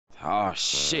Oh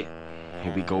shit.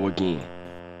 Here we go again.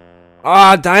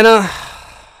 Dinah.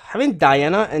 Having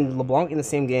Diana and Leblanc in the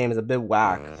same game is a bit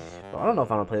whack. But I don't know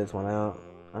if I'm gonna play this one out.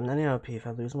 I'm not OP. If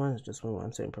I lose one, it's just one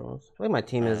I'm saying pros. I feel like my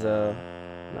team is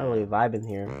not really vibing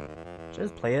here. Should I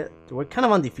just play it? Dude, we're kind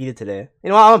of undefeated today.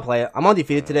 You know what? I'm gonna play it. I'm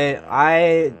undefeated today.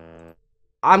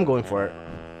 I'm going for it.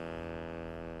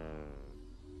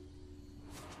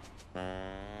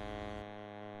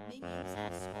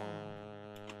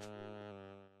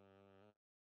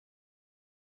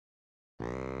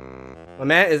 My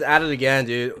man is at it again,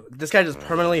 dude. This guy just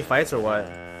permanently fights or what?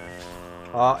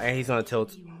 Oh, and he's gonna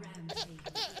tilt.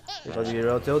 He's about to get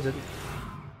real tilted.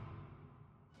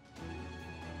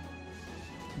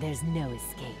 There's no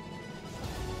escape.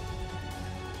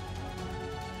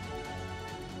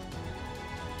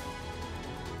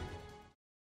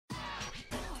 Oh,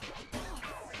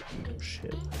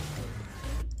 shit.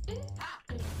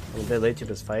 I'm a bit late to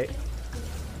this fight. I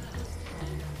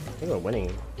think we're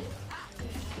winning.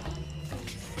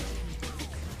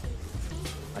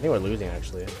 I think we're losing,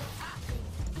 actually.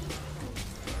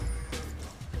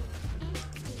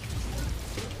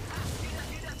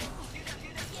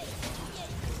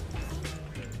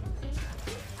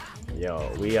 Yo,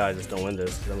 we just don't win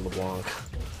this because I'm LeBlanc.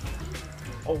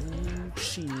 Oh,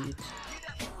 shit.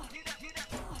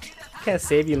 Can't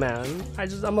save you, man.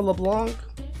 I'm a LeBlanc.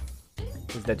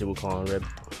 He's dead to Wukong, rip.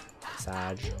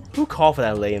 Sag. Who called for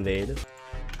that lay invade?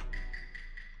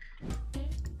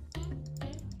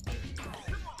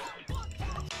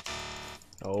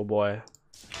 Oh boy.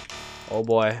 Oh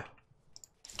boy.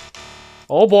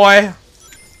 Oh boy!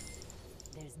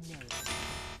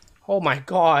 Oh my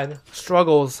god.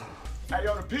 Struggles. Hey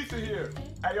yo, the pizza here!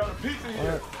 Hey yo, the pizza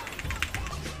here!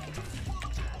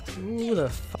 Who the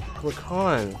fuck?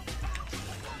 Rakan.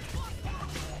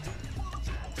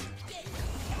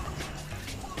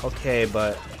 Okay,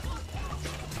 but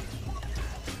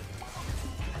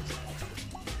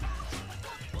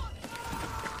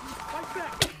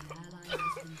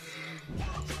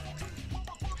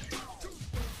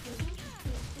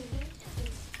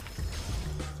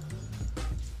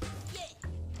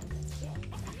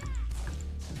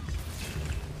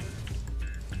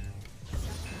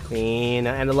clean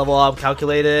and the level up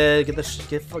calculated. Get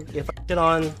shit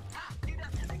on.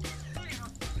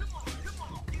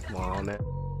 Come on, man.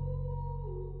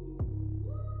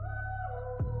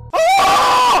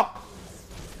 Oh!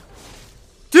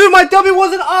 Dude, my W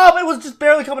wasn't up. It was just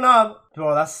barely coming up.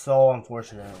 Bro, that's so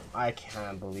unfortunate. I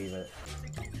can't believe it.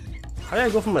 How did I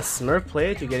go from a Smurf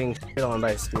play to getting shit on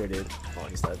by a spear, dude? Oh,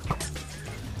 he's dead.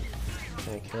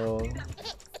 Can't kill.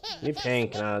 Me paying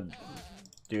cannot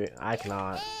do it. I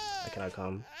cannot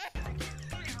come.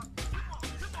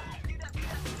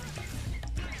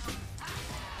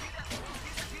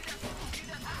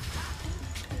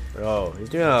 Bro, he's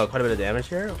doing quite a bit of damage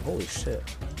here. Holy shit.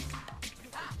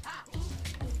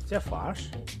 Does he have flash?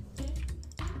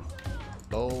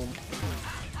 Boom.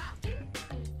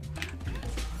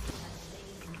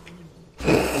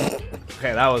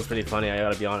 Okay, that was pretty funny, I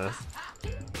gotta be honest.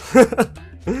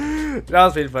 That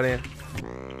was pretty funny.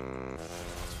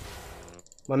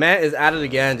 My man is at it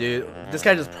again, dude. This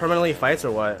guy just permanently fights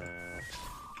or what?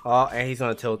 Oh, and he's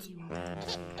gonna tilt.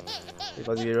 He's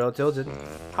about to get real tilted.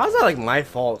 How's that like my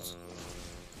fault?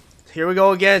 Here we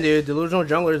go again, dude. Delusional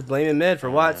junglers blaming mid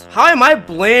for what? How am I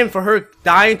blamed for her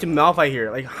dying to Malphite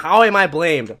here? Like, how am I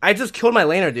blamed? I just killed my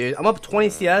laner, dude. I'm up 20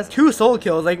 CS, 2 solo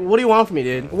kills. Like, what do you want from me,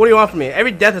 dude? What do you want from me?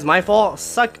 Every death is my fault?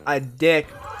 Suck a dick.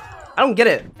 I don't get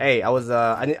it. Hey,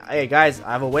 hey guys,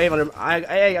 I have a wave under.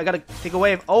 I gotta take a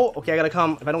wave. Oh, okay, I gotta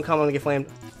come. If I don't come, I'm gonna get flamed.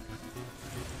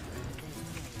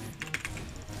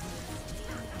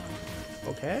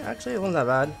 Okay, actually, it wasn't that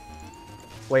bad.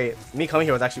 Wait, me coming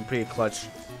here was actually pretty clutch.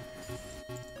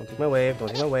 Don't take my wave. Don't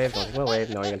take my wave. Don't take my wave.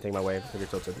 No, you're gonna take my wave because you're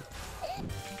tilted.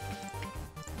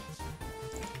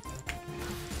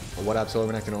 What up,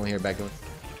 Silverman? I can only hear back going.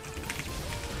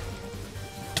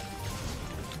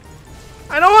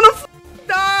 I don't want to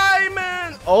die,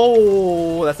 man.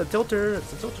 Oh, that's a tilter.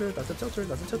 That's a tilter. That's a tilter.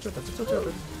 That's a tilter. That's a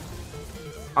tilter.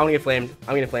 I'm gonna get flamed.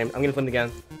 I'm getting flamed. I'm getting flamed again.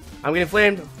 I'm getting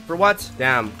flamed for what?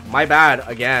 Damn, my bad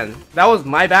again. That was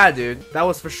my bad, dude. That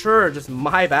was for sure just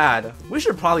my bad. We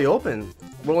should probably open.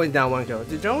 We're only down 1 kill.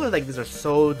 Dude, generally like these are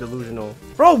so delusional.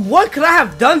 Bro, what could I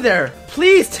have done there?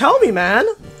 Please tell me, man.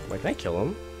 Wait, can I kill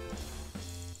him? I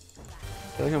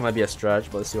feel like it might be a stretch,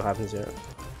 but let's see what happens here.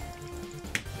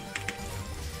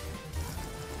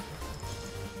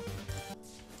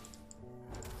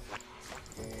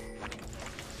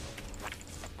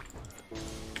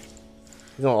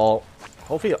 He's gonna ult.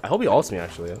 Hopefully, I hope he ults me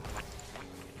actually.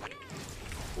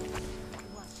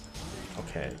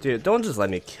 Okay, dude, don't just let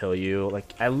me kill you.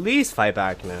 Like, at least fight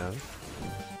back, man.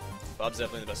 Bob's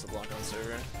definitely the best Leblanc on the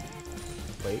server.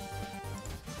 Wait.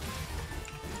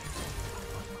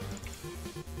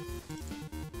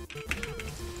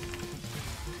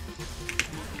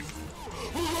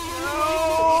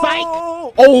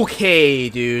 Fight! Okay,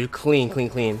 dude. Clean, clean,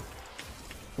 clean.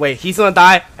 Wait, he's gonna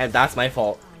die, and that's my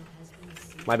fault.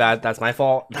 My bad, that's my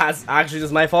fault. That's actually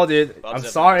just my fault, dude. I'm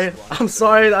sorry. I'm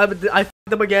sorry. I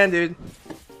fucked up again, dude.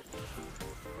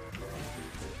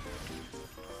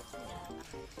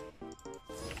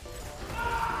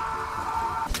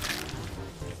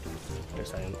 Wait a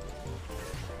second.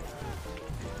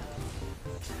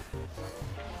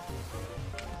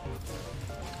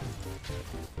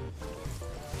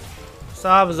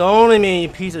 Stop zoning me, you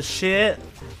piece of shit.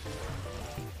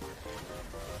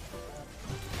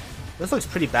 This looks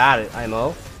pretty bad at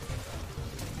IMO.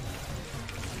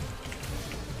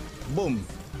 Boom.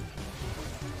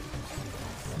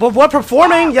 But what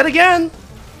performing yet again?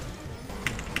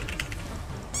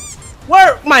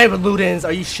 Where my Ludens?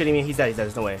 Are you shitting me? He's dead. He's dead.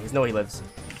 There's no way. There's no way he lives.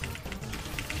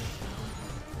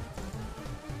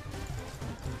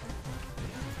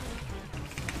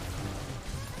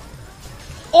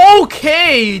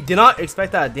 Okay, did not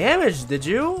expect that damage, did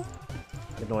you?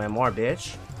 Get no MR,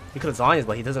 bitch. He could have Zonias,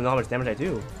 but he doesn't know how much damage I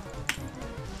do.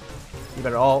 You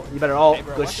better all. Hey,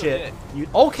 bro, good shit. You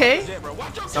okay?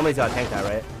 Somebody's gotta tank that,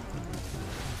 right?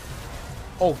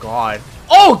 Oh god.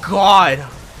 Oh god!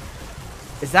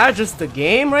 Is that just the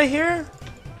game right here?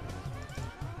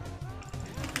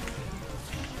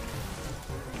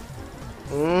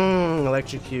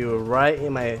 Electrocute right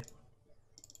in my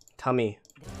tummy.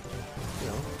 You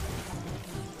know.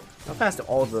 How fast do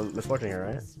all of the misfortune here,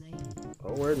 right?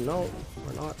 Oh, no,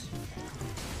 we're not.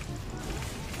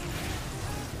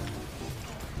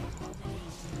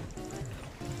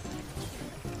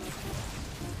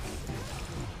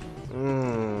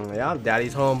 Yeah,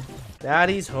 daddy's home.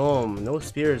 Daddy's home. No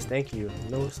spears, thank you.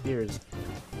 No spears.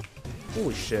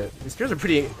 Holy shit. These spears are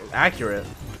pretty accurate.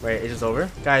 Wait, it's just over?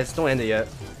 Guys, don't end it yet.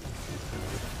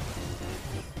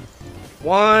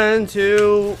 1,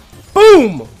 2,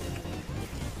 boom!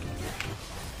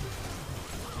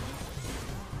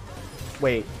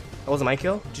 Wait, that wasn't my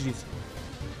kill? GG's.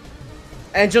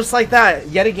 And just like that,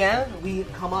 yet again, we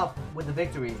come up with the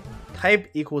victory.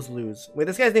 Type equals lose. Wait,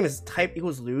 this guy's name is type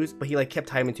equals lose, but he like kept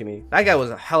typing to me. That guy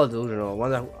was a hella delusional. I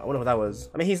wonder what that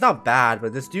was. I mean, he's not bad,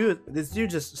 but this dude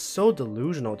just so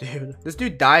delusional, dude. This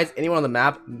dude dies anywhere on the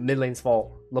map, mid lane's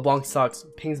fault. Leblanc sucks,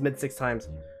 pings mid 6 times.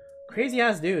 Crazy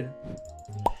ass dude.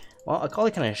 Well, Akali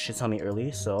kind of shits on me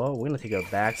early, so we're gonna take a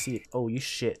back seat. Oh, you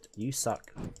shit. You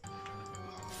suck.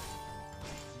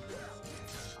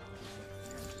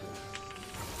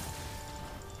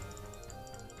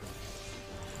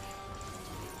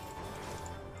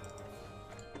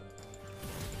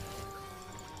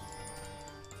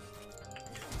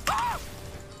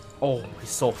 Oh, he's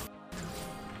so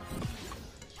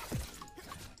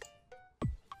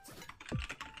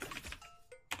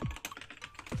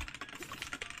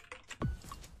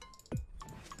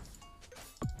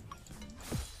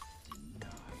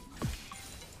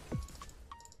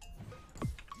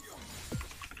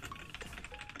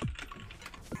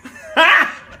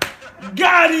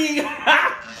got him!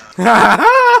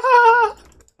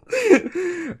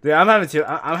 Dude,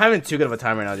 I'm having too good of a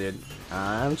time right now, dude.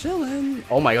 I'm chilling.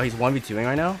 Oh my god, he's 1v2ing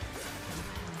right now?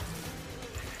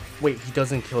 Wait, he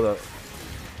doesn't kill the...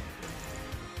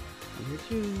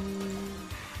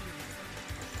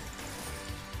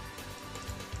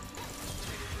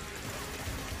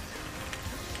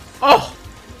 Oh!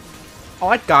 Oh,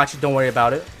 I got you. Don't worry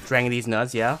about it. Dragging these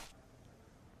nuts, yeah?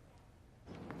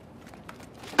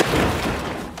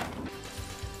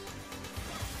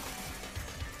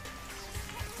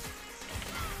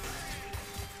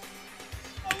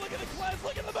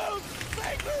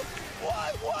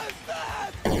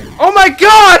 Oh my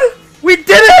god! We did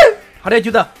it! How did I do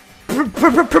that?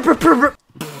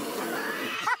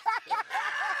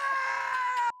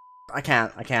 I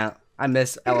can't. I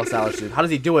miss LLStylish, dude. How does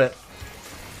he do it?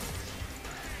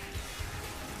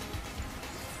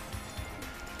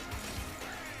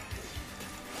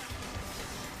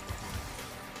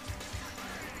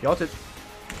 He ulted.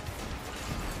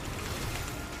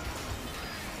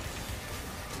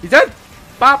 He's dead!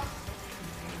 Bop!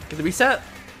 Get the reset.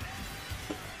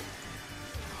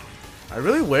 I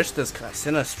really wish this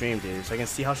Senna stream, dude, so I can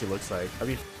see how she looks like.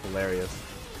 That'd be hilarious.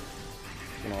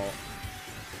 You know.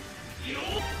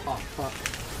 Oh fuck.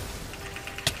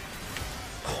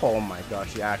 Oh my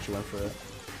gosh, she actually went for it.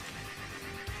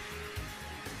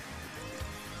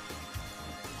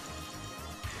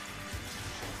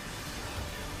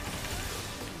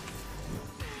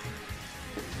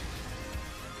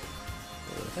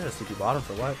 There's a CP bottom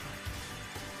for what?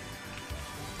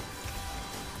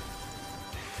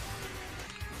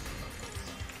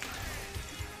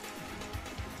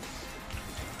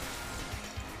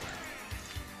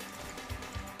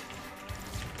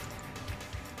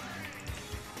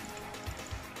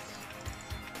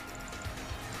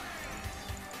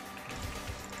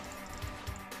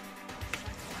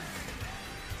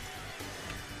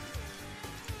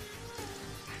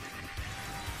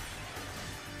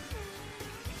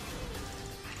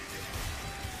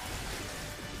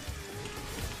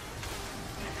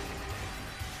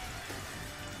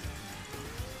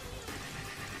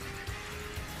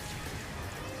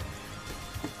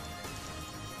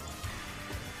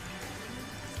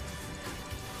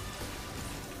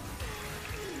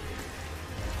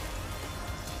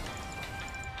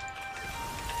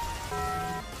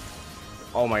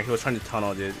 Oh my, he was trying to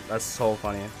tunnel, dude. That's so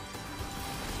funny.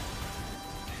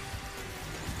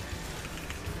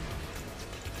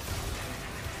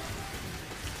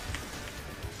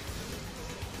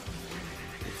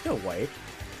 He's gonna wipe.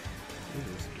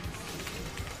 Jesus.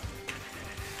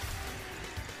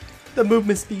 The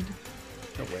movement speed.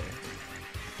 No way.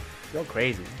 You're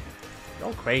crazy.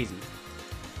 You're crazy.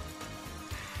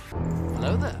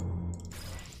 Hello there.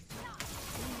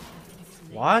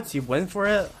 What? You went for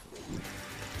it?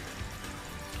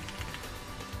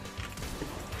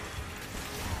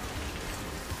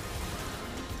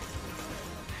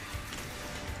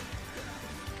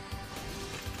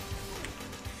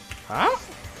 Huh?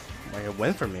 Like it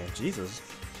went for me. Jesus.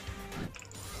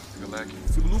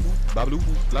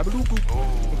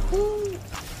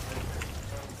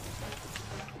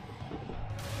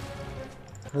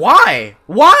 Why?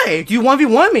 Why? Do you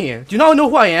 1v1 me? Do you not know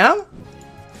who I am?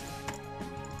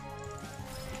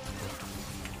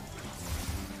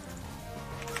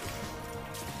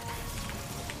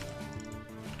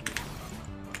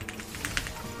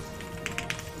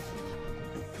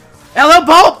 LL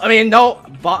Bob! I mean, no.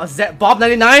 Bob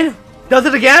 99 does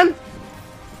it again?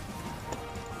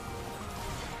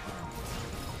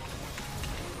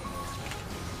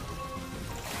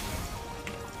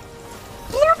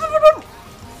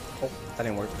 Oh, that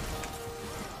didn't work.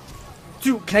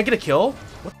 Dude, can I get a kill?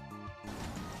 What?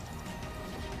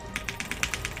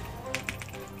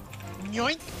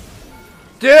 Yoink.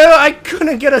 Dude, I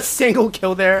couldn't get a single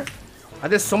kill there. I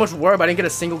did so much work, but I didn't get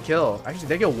a single kill. Actually,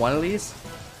 did I get one at least?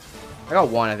 I got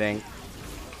one, I think.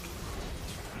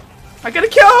 I got a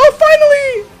kill!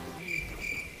 Finally!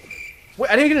 Wait,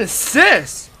 I didn't get an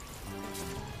assist!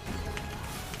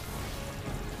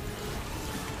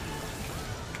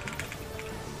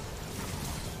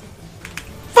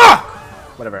 Fuck!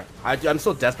 Whatever. I'm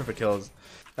so desperate for kills.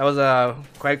 That was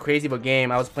quite crazy of a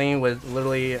game. I was playing with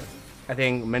literally, I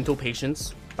think, mental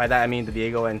patience. By that I mean the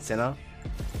Diego and Senna.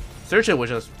 Searcher was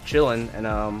just chilling, and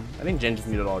I think Jen just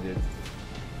muted all, dude.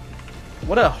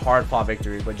 What a hard fought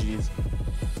victory, but geez.